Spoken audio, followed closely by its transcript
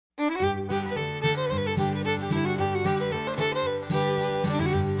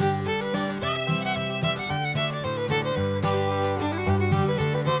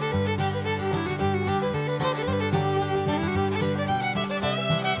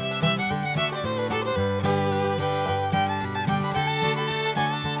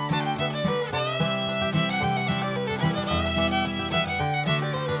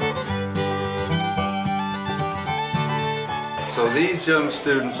These young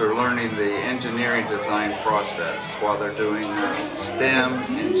students are learning the engineering design process while they're doing STEM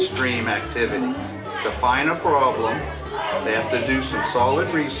and STREAM activities. Define a problem, they have to do some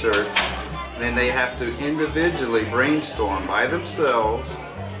solid research, then they have to individually brainstorm by themselves,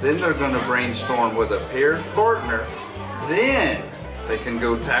 then they're going to brainstorm with a paired partner, then they can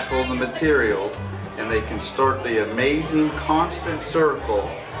go tackle the materials and they can start the amazing constant circle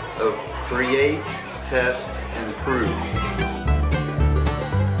of create, test, and prove.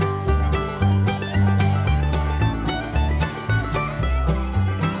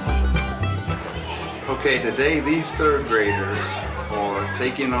 Okay, today these third graders are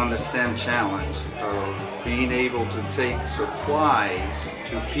taking on the STEM challenge of being able to take supplies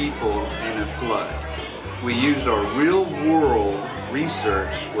to people in a flood. We used our real world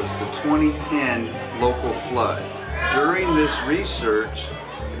research with the 2010 local floods. During this research,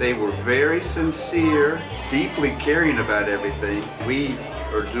 they were very sincere, deeply caring about everything. We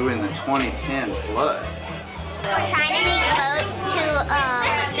are doing the 2010 flood. We're trying to make boats to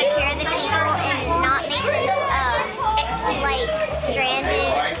secure the people and not make them like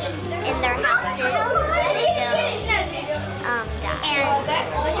stranded in their houses so they don't die. And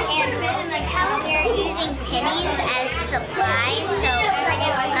we're using pennies as supplies, so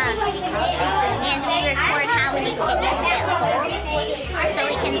and we record how many pennies it holds so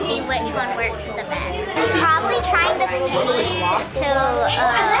we can see which one works the best. Probably tried the pennies to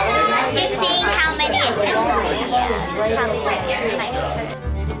just seeing how many it can hold. Yeah, probably my favorite.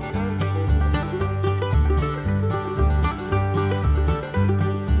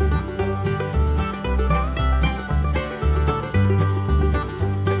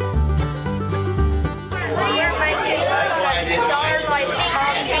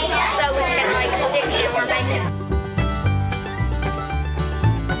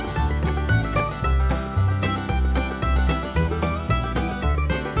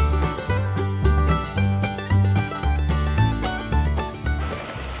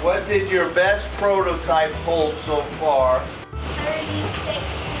 What did your best prototype hold so far?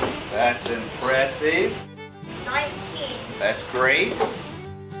 36. That's impressive. 19. That's great.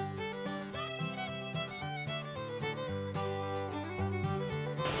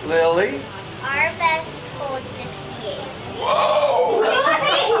 Lily? Our best holds 68. Whoa!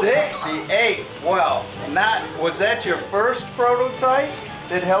 68. Well, was that your first prototype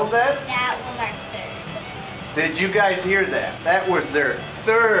that held that? That was our third. Did you guys hear that? That was their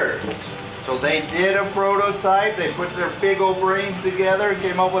third. So they did a prototype, they put their big old brains together and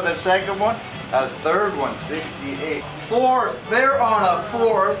came up with a second one. A third one, 68. Fourth, they're on a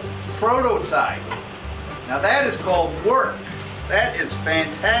fourth prototype. Now that is called work. That is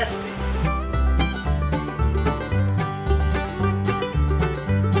fantastic.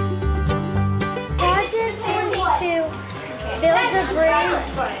 Project was to build a bridge.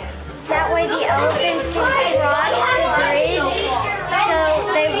 That way the elephants can cross the bridge so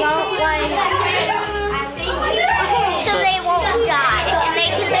they won't die and they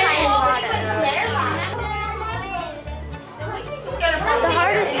can find water. The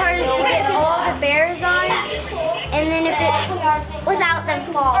hardest part is to get all the bears on, and then if it without them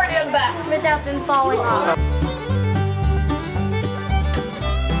falling off.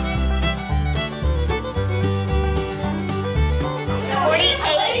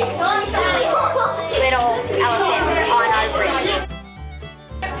 Little elephants on our bridge.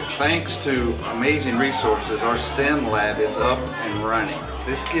 Thanks to amazing resources, our STEM lab is up and running.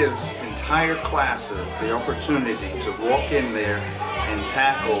 This gives entire classes the opportunity to walk in there and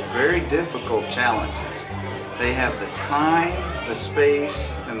tackle very difficult challenges. They have the time, the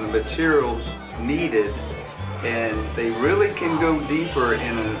space, and the materials needed, and they really can go deeper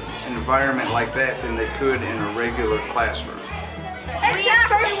in an environment like that than they could in a regular classroom. We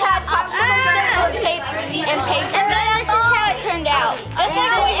first had popsicle tape and paper, and then this is how it turned out. Just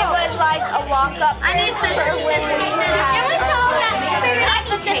like it was like a walk-up. I need scissors. It was so bad.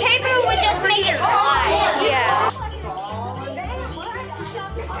 The paper would just make it fly. Yeah.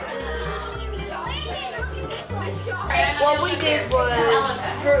 What we did was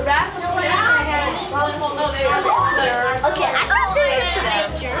for that Okay, I got this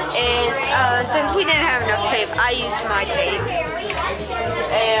picture. and since we didn't have enough tape, I used my tape.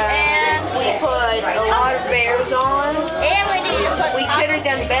 And we put a lot of bears on. And we need to put We could have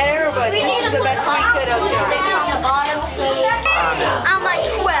done better, but this is the best we could have done. on the bottom, so I'm like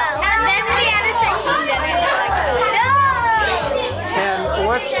 12. And then we added the heat that we like. And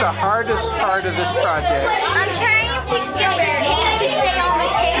what's the hardest part of this project? I'm trying to get the tape to stay on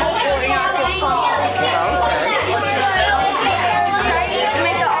the table for it not to fall.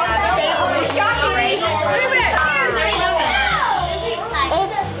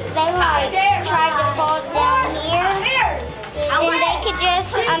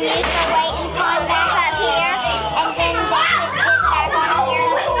 use the weight and pond back up here, and then they put this back on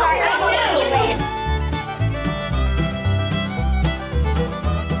here and start continuing.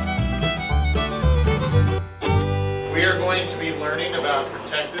 We are going to be learning about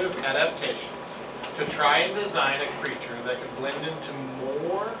protective adaptations to try and design a creature that can blend into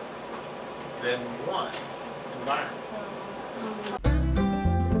more than one environment.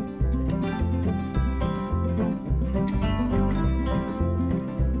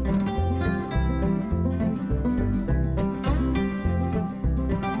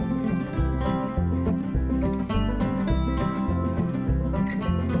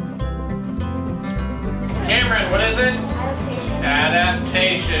 Cameron, what is it?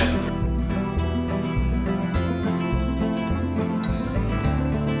 Adaptation.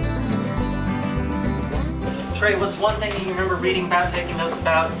 Trey, what's one thing that you remember reading about, taking notes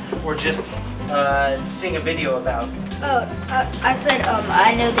about, or just seeing a video about? Oh, I said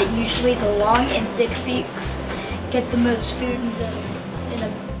I know that usually the long and thick beaks get the most food in a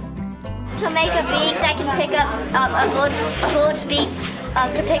To make a beak that can pick up a large beak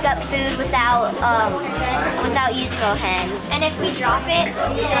to pick up food without using hands. And if we drop it,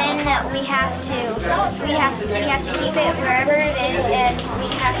 then we have to keep it wherever it is. And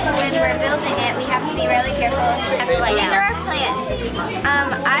when we're building it, we have to be really careful. These are our plans.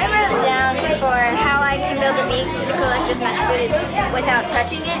 I wrote down for how I can build a beak to collect as much food without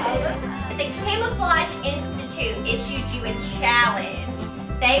touching it. The Camouflage Institute issued you a challenge.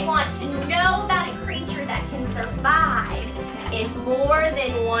 They want to know about a creature that can survive in more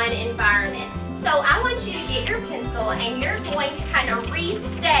than one environment. So I want you to get your pencil and you're going to kind of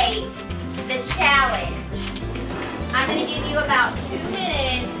restate the challenge. I'm going to give you about 2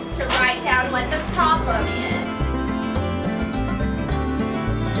 minutes to write down what the problem is.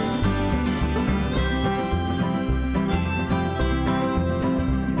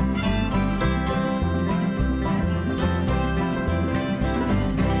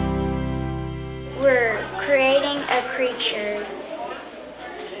 We're creating a creature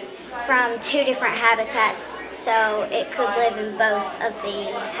from 2 different habitats, so it could live in both of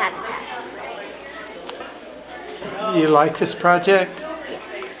the habitats. You like this project?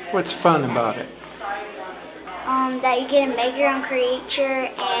 Yes. What's fun about it? That you get to make your own creature,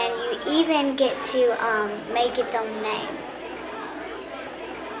 and you even get to make its own name.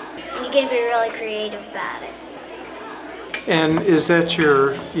 And you get to be really creative about it. And is that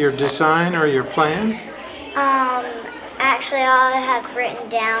your design or your plan? Actually, all I have written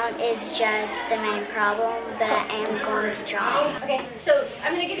down is just the main problem, but I am going to draw. Okay, so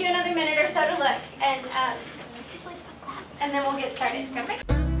I'm going to give you another minute or so to look, and then we'll get started. Okay?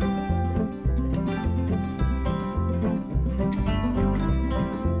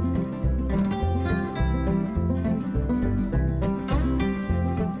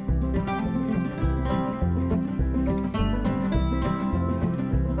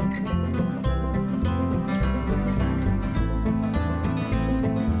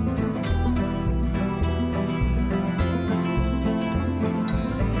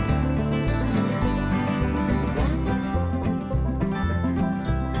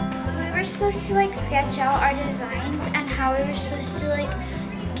 supposed to like sketch out our designs and how we were supposed to like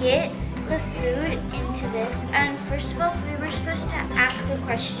get the food into this. And first of all, we were supposed to ask a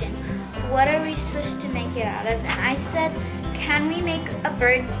question. What are we supposed to make it out of? And I said, can we make a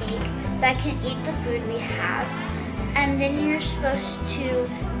bird beak that can eat the food we have? And then you're supposed to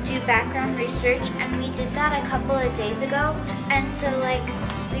do background research, and we did that a couple of days ago. And so like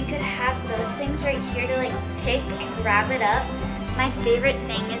we could have those things right here to like pick and grab it up. My favorite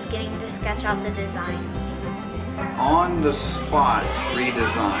thing is getting to sketch out the designs. On the spot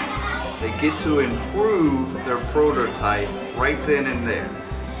redesign. They get to improve their prototype right then and there.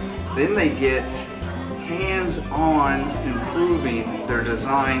 Then they get hands-on improving their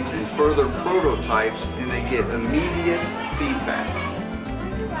designs and further prototypes, and they get immediate feedback.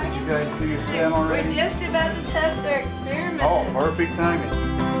 Did you guys do your STEM already? We're just about to test our experiment. Oh, perfect timing.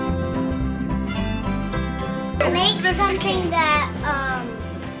 Make something that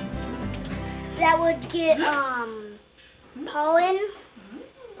that would get pollen,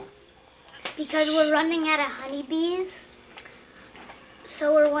 because we're running out of honeybees.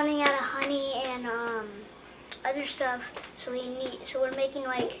 So we're running out of honey and other stuff. So we're making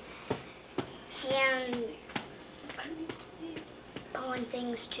like hand pollen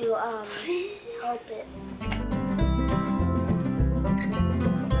things to help it.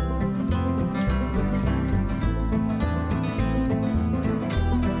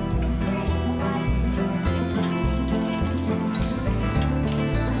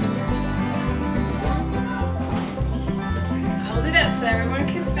 Hold it up so everyone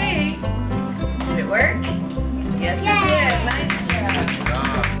can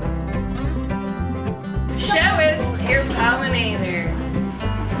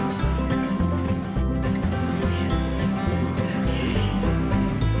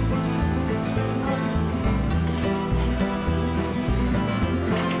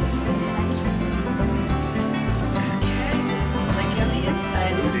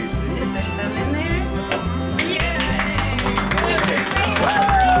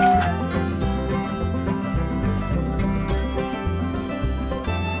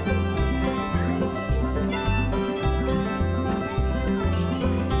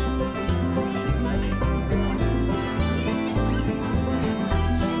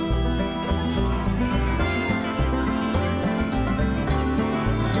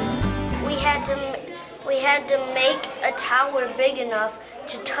to make a tower big enough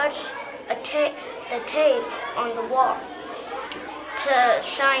to touch the tape on the wall, to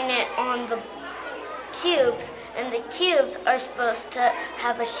shine it on the cubes, and the cubes are supposed to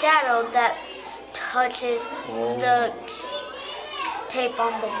have a shadow that touches the tape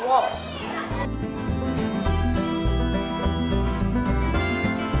on the wall.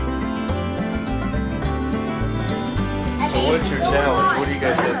 So what's your challenge? What do you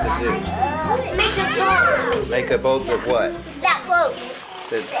guys have to do? Make a boat Make a boat that what? that floats.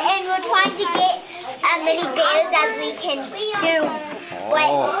 And we're trying to get as many bears as we can do.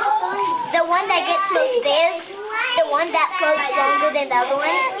 But the one that gets most bears, the one that floats longer than the other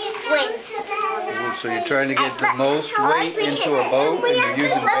ones, wins. So you're trying to get the most weight into a boat and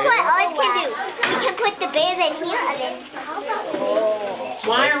you're using Look what bears? ours can do. We can put the bears in here and then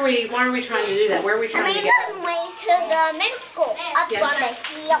Why are we trying to do that? Where are we trying to get? to the middle school, up on the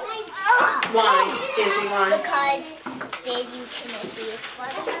hill. Why, Izzy? Why? Because then you can see it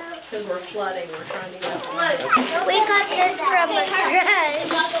flooding. Because we're flooding. We're trying to get up. We got this from the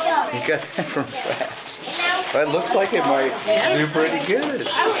trash. You got that from trash. Well, it looks like it might do pretty good.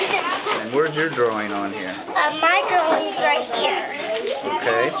 And where's your drawing on here? My drawing's right here.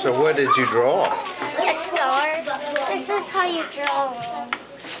 Okay, so what did you draw? A star. This is how you draw.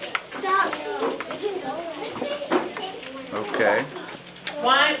 Stop. Okay.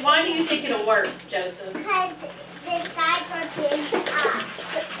 Why do you think it'll work, Joseph? Because the sides are big up.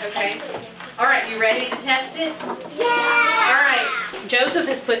 Okay. All right, you ready to test it? Yeah. All right. Joseph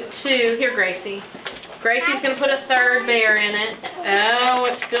has put 2. Here, Gracie. Gracie's going to put a 3rd bear in it. Oh,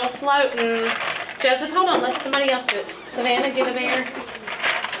 it's still floating. Joseph, hold on. Let somebody else do it. Savannah, get a bear.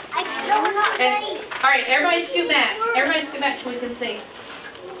 All right, everybody scoot back. Everybody scoot back so we can see.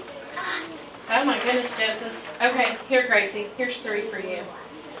 Oh my goodness, Joseph. Okay, here, Gracie. Here's 3 for you.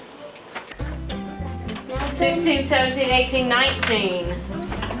 16, 17, 18, 19.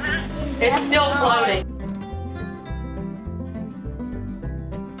 It's still floating.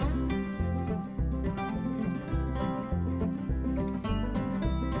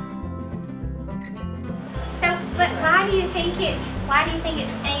 So, but why do you think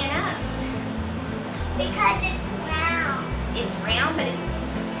it's staying up? Because it's round. It's round, but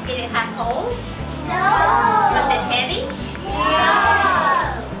did it have holes? No. Was it heavy? No.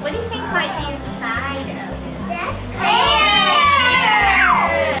 What do you think might be inside of it? That's air.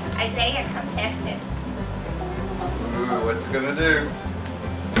 Isaiah, come test it. Ooh, what's it gonna do?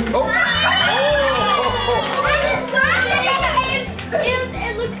 Oh!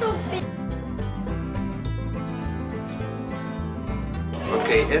 It looks so big.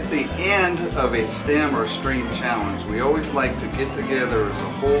 Okay, at the end of a STEM or STREAM challenge, we always like to get together as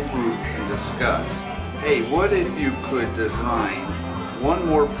a whole group and discuss, hey, what if you could design one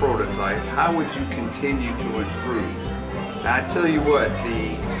more prototype? How would you continue to improve? Now, I tell you what,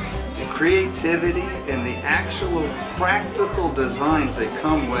 the creativity and the actual practical designs they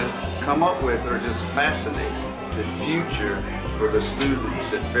come up with are just fascinating. The future for the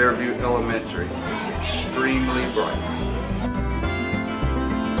students at Fairview Elementary is extremely bright.